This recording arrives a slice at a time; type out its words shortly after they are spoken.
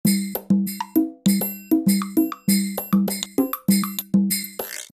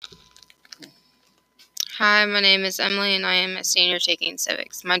Hi, my name is Emily and I am a senior taking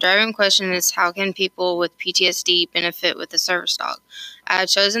civics. My driving question is, how can people with PTSD benefit with a service dog? I have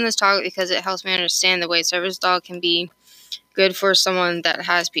chosen this topic because it helps me understand the way service dog can be good for someone that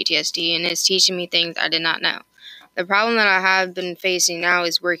has PTSD and is teaching me things I did not know. The problem that I have been facing now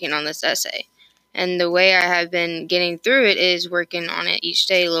is working on this essay. And the way I have been getting through it is working on it each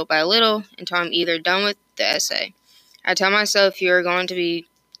day little by little until I'm either done with the essay. I tell myself you're going to be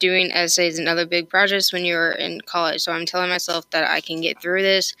doing essays and other big projects when you're in college, so I'm telling myself that I can get through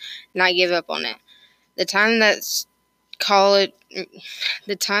this, not give up on it. The time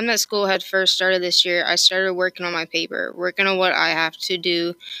that school had first started this year, I started working on my paper, working on what I have to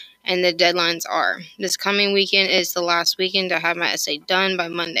do, and the deadlines are. This coming weekend is the last weekend to have my essay done by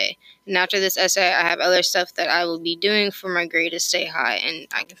Monday. And after this essay, I have other stuff that I will be doing for my grade to stay high and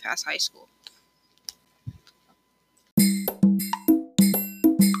I can pass high school.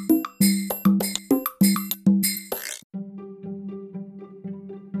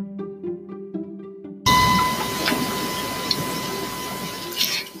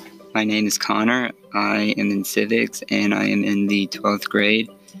 My name is Connor. I am in civics and I am in the 12th grade.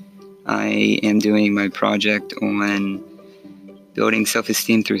 I am doing my project on building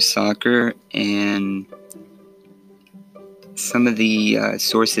self-esteem through soccer, and some of the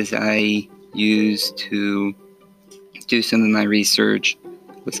sources I used to do some of my research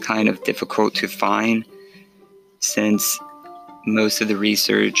was kind of difficult to find, since most of the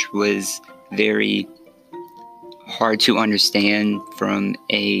research was very hard to understand from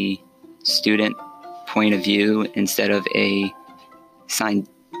a student point of view instead of a scientist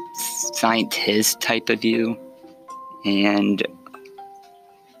type of view. And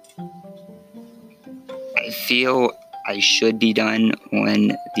I feel I should be done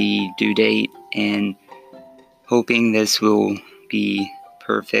on the due date, and hoping this will be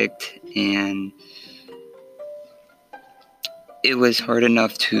perfect. And it was hard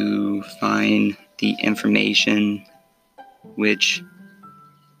enough to find the information which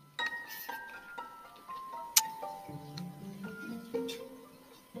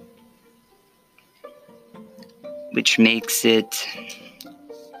makes it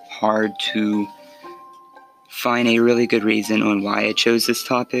hard to find a really good reason on why I chose this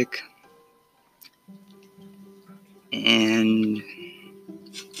topic. And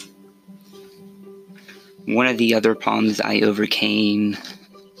one of the other problems I overcame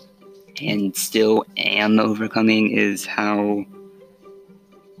and still am overcoming is how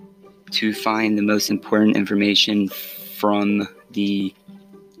to find the most important information from the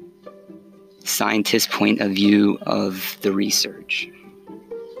scientist point of view of the research.